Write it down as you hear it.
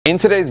In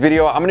today's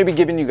video, I'm going to be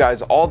giving you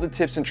guys all the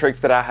tips and tricks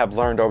that I have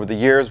learned over the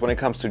years when it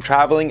comes to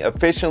traveling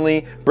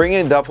efficiently,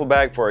 bringing a duffel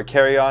bag for a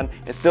carry-on,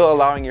 and still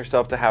allowing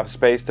yourself to have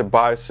space to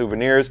buy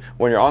souvenirs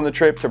when you're on the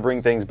trip to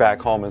bring things back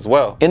home as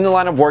well. In the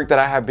line of work that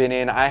I have been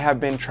in, I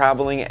have been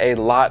traveling a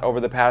lot over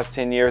the past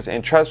 10 years,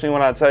 and trust me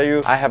when I tell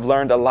you, I have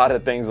learned a lot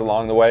of things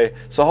along the way,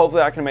 so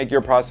hopefully I can make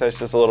your process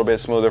just a little bit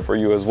smoother for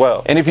you as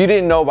well. And if you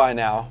didn't know by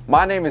now,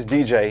 my name is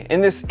DJ,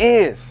 and this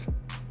is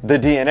The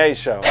DNA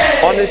Show.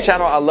 On this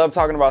channel, I love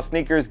talking about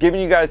sneakers,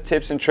 giving you guys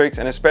tips and tricks,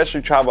 and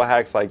especially travel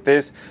hacks like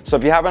this. So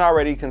if you haven't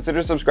already,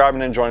 consider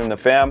subscribing and joining the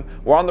fam.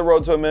 We're on the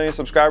road to 1 million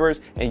subscribers,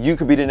 and you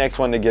could be the next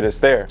one to get us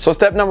there. So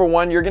step number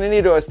one, you're gonna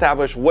need to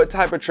establish what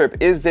type of trip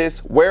is this,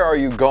 where are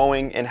you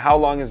going, and how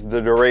long is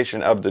the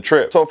duration of the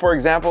trip. So for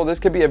example, this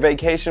could be a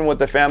vacation with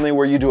the family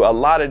where you do a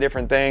lot of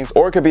different things,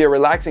 or it could be a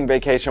relaxing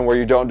vacation where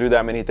you don't do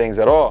that many things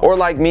at all. Or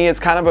like me, it's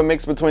kind of a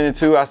mix between the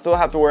two. I still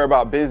have to worry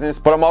about business,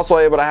 but I'm also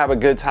able to have a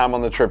good time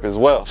on the trip as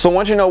well. So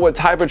once you know what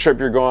type of trip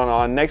you're going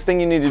on, next thing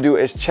you need to do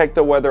is check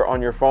the weather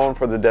on your phone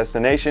for the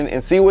destination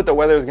and see what the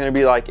weather is going to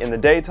be like in the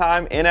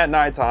daytime and at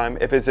nighttime,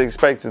 if it's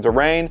expected to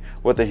rain,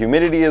 what the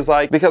humidity is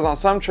like, because on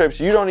some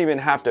trips you don't even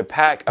have to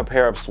pack a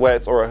pair of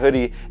sweats or a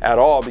hoodie at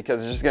all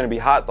because it's just going to be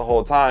hot the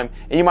whole time,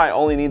 and you might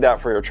only need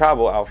that for your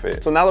travel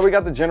outfit. So now that we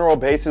got the general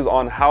basis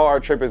on how our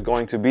trip is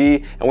going to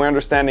be and we're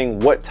understanding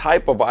what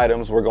type of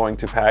items we're going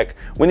to pack,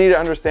 we need to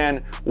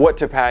understand what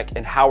to pack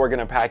and how we're going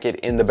to pack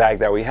it in the bag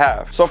that we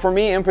have. So for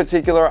me in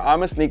particular,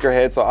 I'm a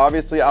sneakerhead, so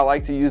obviously I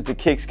like to use the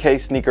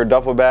KASE sneaker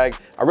duffel bag.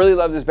 I really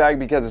love this bag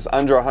because it's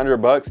under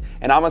 $100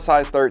 and I'm a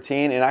size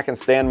 13 and I can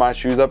stand my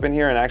shoes up in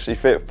here and actually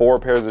fit 4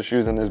 pairs of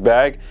shoes in this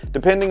bag,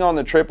 depending on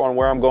the trip, on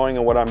where I'm going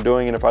and what I'm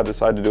doing and if I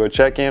decide to do a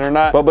check-in or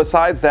not. But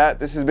besides that,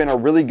 this has been a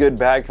really good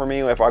bag for me.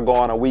 If I go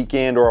on a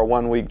weekend or a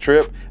 1-week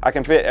trip, I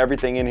can fit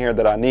everything in here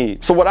that I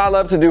need. So what I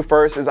love to do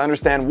first is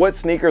understand what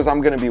sneakers I'm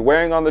going to be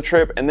wearing on the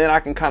trip, and then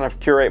I can kind of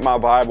curate my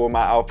vibe with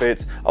my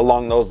outfits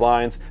along those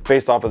lines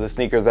based off of the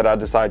sneakers that I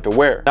decide to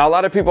wear. Now, a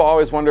lot of people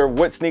always wonder,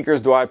 what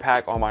sneakers do I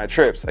pack on my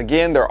trips?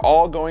 Again, they're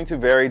all going to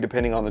vary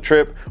depending on the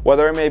trip,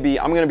 whether it may be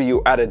I'm going to be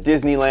at a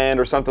Disneyland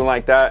or something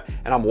like that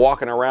and I'm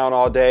walking around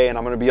all day and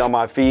I'm going to be on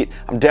my feet.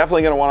 I'm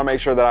definitely going to want to make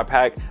sure that I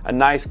pack a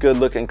nice, good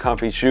looking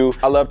comfy shoe.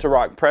 I love to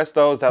rock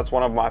Prestos. That's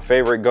one of my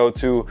favorite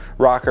go-to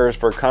rockers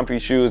for comfy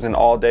shoes and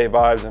all day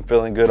vibes and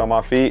feeling good on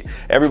my feet.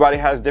 Everybody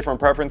has different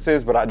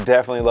preferences, but I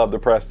definitely love the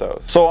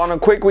Prestos. So on a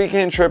quick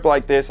weekend trip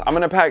like this, I'm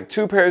going to pack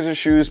 2 pairs of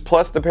shoes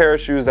plus the pair of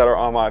shoes that are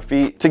on my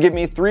feet to give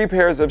me 3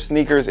 pairs of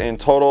sneakers in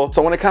total.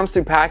 So when it comes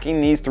to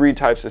packing these 3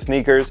 types of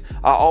sneakers,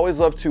 I always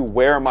love to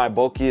wear my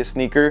bulkiest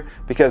sneaker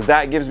because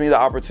that gives me the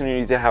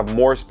opportunity to have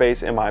more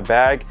space in my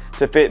bag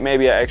to fit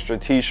maybe an extra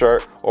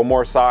t-shirt or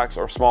more socks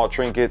or small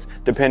trinkets,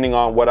 depending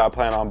on what I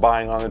plan on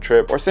buying on the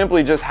trip, or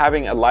simply just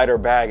having a lighter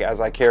bag as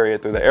I carry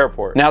it through the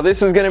airport. Now,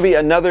 this is going to be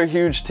another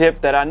huge tip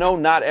that I know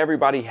not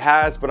everybody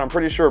has, but I'm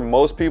pretty sure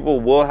most people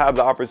will have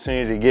the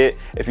opportunity to get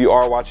if you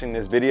are watching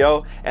this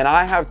video. And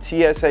I have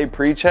TSA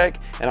pre-check,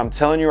 and I'm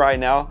telling you right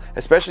now,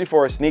 especially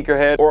for a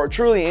sneakerhead or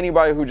truly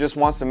anybody who just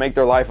wants to make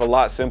their life a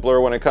lot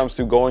simpler when it comes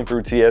to going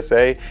through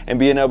TSA and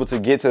being able to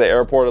get to the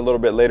airport a little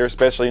bit later,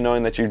 especially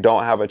knowing that you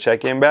don't have a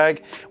check-in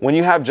bag. When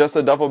you have just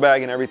a duffel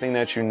bag and everything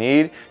that you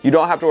need, you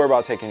don't have to worry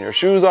about taking your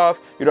shoes off.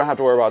 You don't have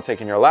to worry about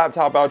taking your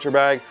laptop out your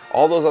bag.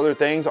 All those other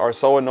things are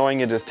so annoying,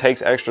 it just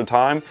takes extra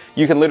time.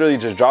 You can literally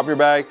just drop your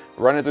bag,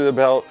 run it through the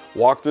belt,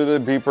 walk through the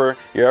beeper,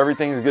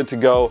 everything's good to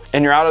go,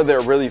 and you're out of there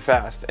really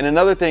fast. And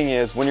another thing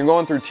is, when you're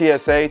going through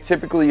TSA,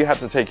 typically you have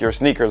to take your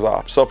sneakers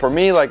off. So for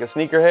me, like a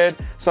sneakerhead,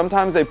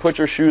 sometimes they put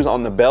your shoes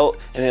on the belt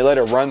and they let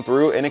it run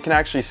through, and it can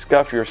actually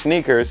scuff your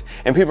sneakers,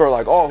 and people are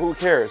like, oh, who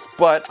cares?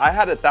 But I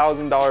had a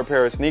 $1,000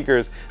 pair of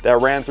sneakers that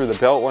ran through the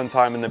belt one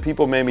time, and the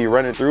people made me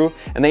run it through,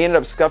 and they ended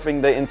up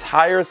scuffing the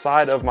entire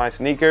side of my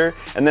sneaker,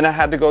 and then I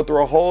had to go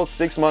through a whole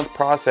 6-month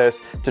process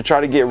to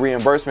try to get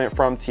reimbursement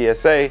from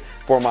TSA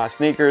for my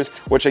sneakers,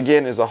 which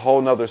again is a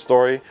whole nother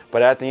story.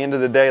 But at the end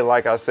of the day,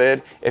 like I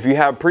said, if you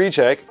have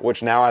pre-check,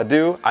 which now I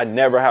do, I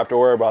never have to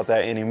worry about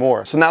that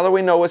anymore. So now that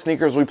we know what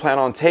sneakers we plan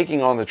on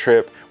taking on the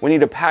trip, we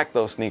need to pack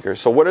those sneakers.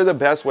 So what are the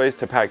best ways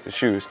to pack the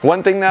shoes?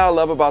 One thing that I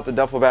love about the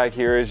duffel bag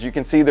here is you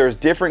can see there's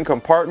different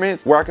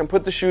compartments where I can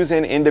put the shoes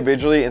in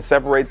individually and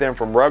separate them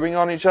from rubbing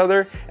on each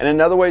other. And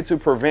another way to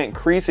prevent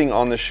creasing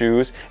on the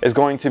shoes is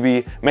going to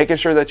be making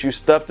sure that you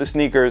stuff the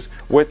sneakers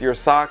with your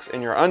socks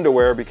and your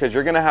underwear, because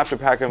you're gonna have to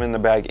pack them in the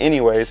bag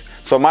anyways.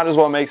 So it might as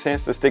well make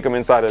sense to stick them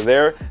inside of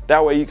there.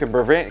 That way you can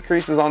prevent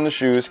creases on the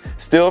shoes,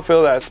 still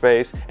fill that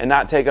space, and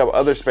not take up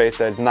other space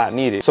that's not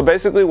needed. So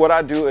basically what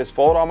I do is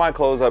fold all my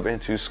clothes up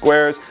into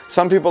squares.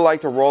 Some people like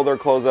to roll their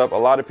clothes up. A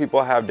lot of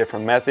people have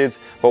different methods,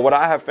 but what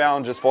I have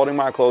found, just folding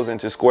my clothes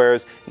into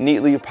squares,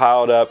 neatly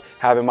piled up,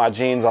 having my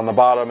jeans on the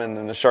bottom and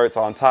then the shirts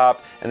on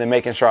top, and then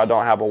making sure I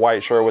don't have a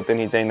white shirt with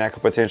anything that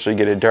could potentially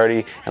get it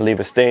dirty and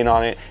leave a stain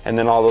on it, and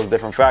then all those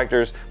different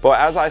factors. But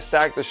as I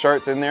stack the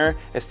shirts in there,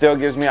 it still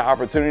gives me an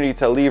opportunity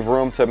to leave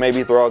room to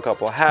maybe throw a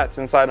couple of hats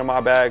inside of my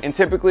bag. And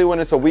typically when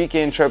it's a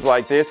weekend trip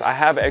like this, I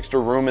have extra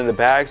room in the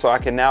bag, so I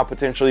can now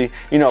potentially,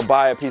 you know,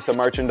 buy a piece of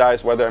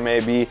merchandise, whether it may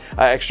be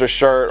an extra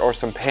shirt or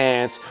some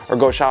pants, or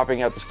go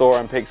shopping at the store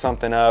and pick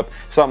something up,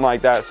 something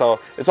like that. So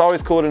it's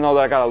always cool to know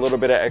that I got a little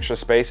bit of extra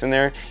space in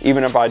there,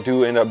 even if I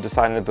do end up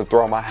deciding to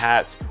throw my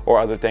hats or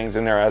other things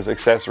in there as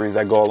accessories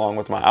that go along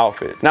with my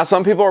outfit. Now,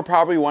 some people are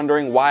probably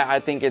wondering why I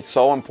think it's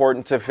so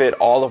important to fit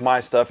all of my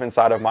stuff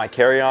inside of my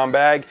carry-on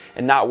bag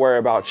and not worry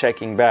about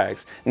checking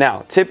bags.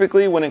 Now,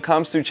 typically when it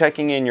comes to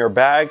checking in your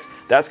bags,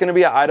 that's going to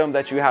be an item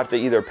that you have to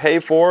either pay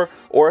for,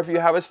 or if you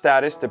have a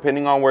status,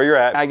 depending on where you're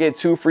at. I get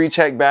 2 free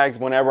check bags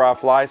whenever I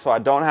fly, so I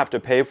don't have to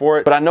pay for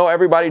it. But I know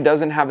everybody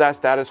doesn't have that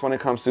status when it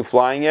comes to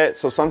flying yet,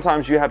 so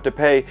sometimes you have to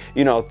pay,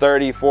 you know,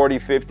 30, 40,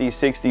 50,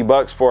 60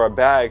 bucks for a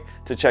bag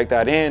to check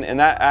that in, and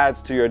that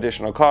adds to your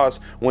additional cost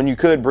when you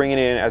could bring it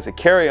in as a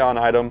carry-on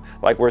item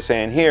like we're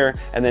saying here,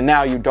 and then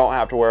now you don't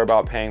have to worry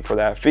about paying for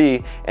that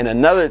fee. And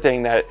another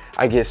thing that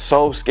I get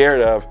so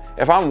scared of,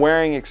 if I'm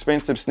wearing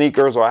expensive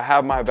sneakers or I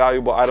have my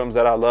valuable items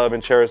that I love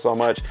and cherish so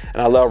much,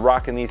 and I love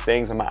rocking these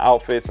things and my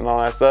outfits and all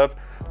that stuff,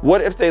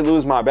 what if they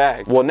lose my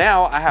bag? Well,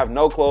 now I have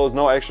no clothes,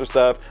 no extra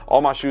stuff. All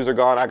my shoes are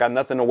gone. I got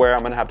nothing to wear.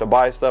 I'm gonna have to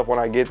buy stuff when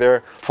I get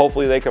there.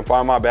 Hopefully they can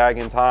find my bag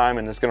in time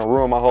and it's gonna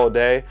ruin my whole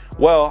day.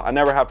 Well, I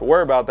never have to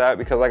worry about that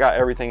because I got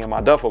everything in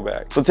my duffel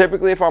bag. So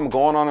typically if I'm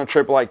going on a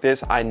trip like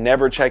this, I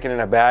never check it in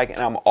a bag, and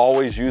I'm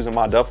always using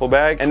my duffel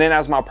bag. And then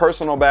as my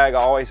personal bag, I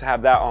always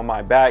have that on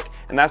my back.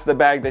 And that's the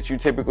bag that you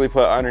typically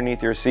put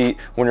underneath your seat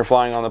when you're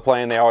flying on the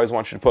plane. They always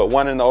want you to put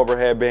one in the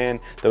overhead bin,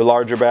 the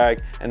larger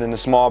bag, and then the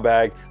small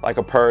bag, like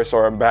a purse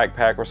or a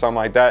backpack or something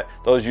like that.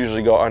 Those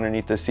usually go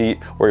underneath the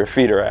seat where your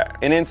feet are at.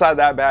 And inside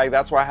that bag,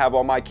 that's where I have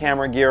all my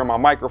camera gear, my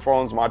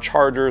microphones, my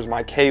chargers,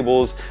 my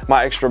cables,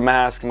 my extra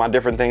mask, my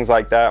different things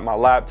like that, my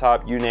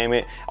laptop, you name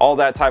it, all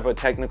that type of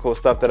technical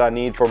stuff that I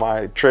need for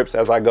my trips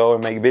as I go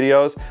and make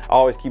videos. I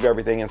always keep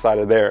everything inside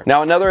of there.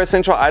 Now, another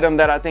essential item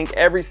that I think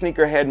every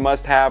sneakerhead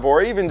must have,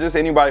 or even just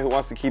anybody who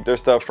wants to keep their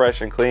stuff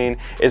fresh and clean,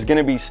 is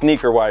gonna be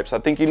sneaker wipes. I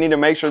think you need to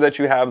make sure that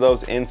you have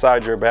those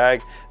inside your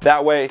bag.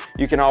 That way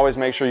you can always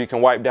make sure you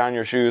can wipe down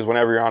your shoes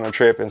whenever you're on a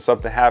trip and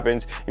something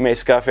happens. You may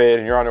scuff it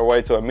and you're on your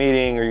way to a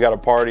meeting or you got a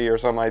party or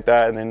something like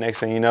that, and then next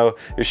thing you know,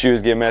 your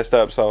shoes get messed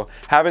up. So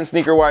having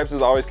sneaker wipes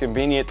is always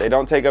convenient. They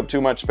don't take up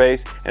too much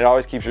space and it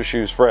always keeps your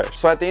shoes fresh.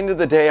 So at the end of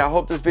the day, I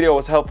hope this video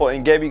was helpful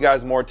and gave you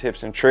guys more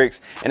tips and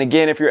tricks. And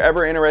again, if you're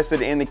ever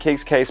interested in the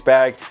KASE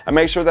bag, I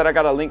make sure that I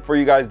got a link for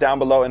you guys down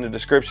below in the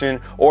description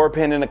or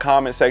pinned in the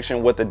comment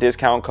section with the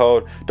discount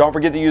code. Don't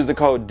forget to use the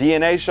code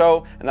DNA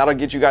Show, and that'll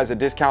get you guys a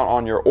discount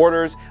on your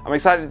orders. I'm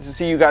excited to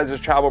see you guys'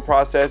 travel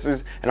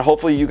processes, and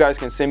hopefully you guys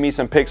can send me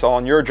some pics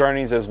on your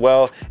journeys as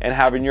well, and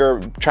having your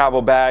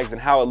travel bags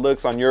and how it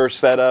looks on your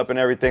setup and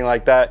everything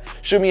like that.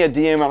 Shoot me a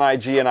DM on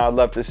IG and I'd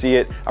love to see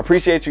it. I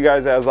appreciate you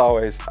guys as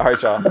always. All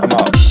right, y'all, I'm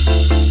out.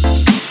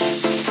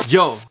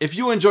 Yo, if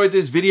you enjoyed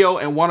this video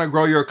and want to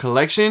grow your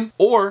collection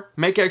or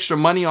make extra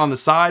money on the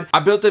side,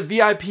 I built a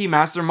VIP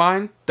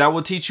mastermind that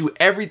will teach you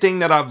everything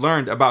that I've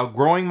learned about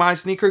growing my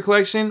sneaker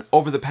collection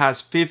over the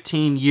past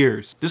 15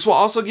 years. This will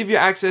also give you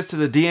access to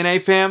the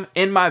DNA fam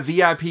in my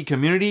VIP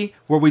community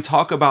where we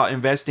talk about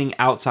investing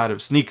outside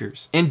of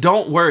sneakers. And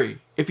don't worry,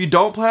 if you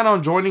don't plan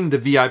on joining the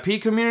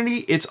VIP community,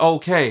 it's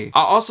okay.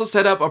 I also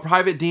set up a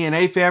private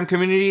DNA fam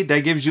community that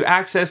gives you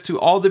access to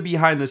all the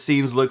behind the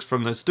scenes looks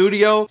from the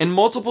studio and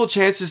multiple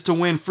chances to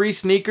win free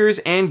sneakers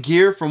and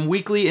gear from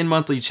weekly and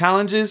monthly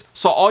challenges.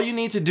 So all you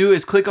need to do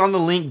is click on the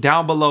link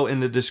down below in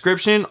the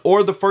description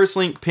or the first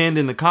link pinned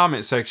in the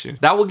comment section.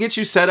 That will get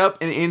you set up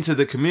and into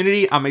the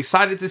community. I'm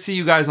excited to see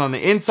you guys on the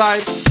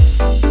inside.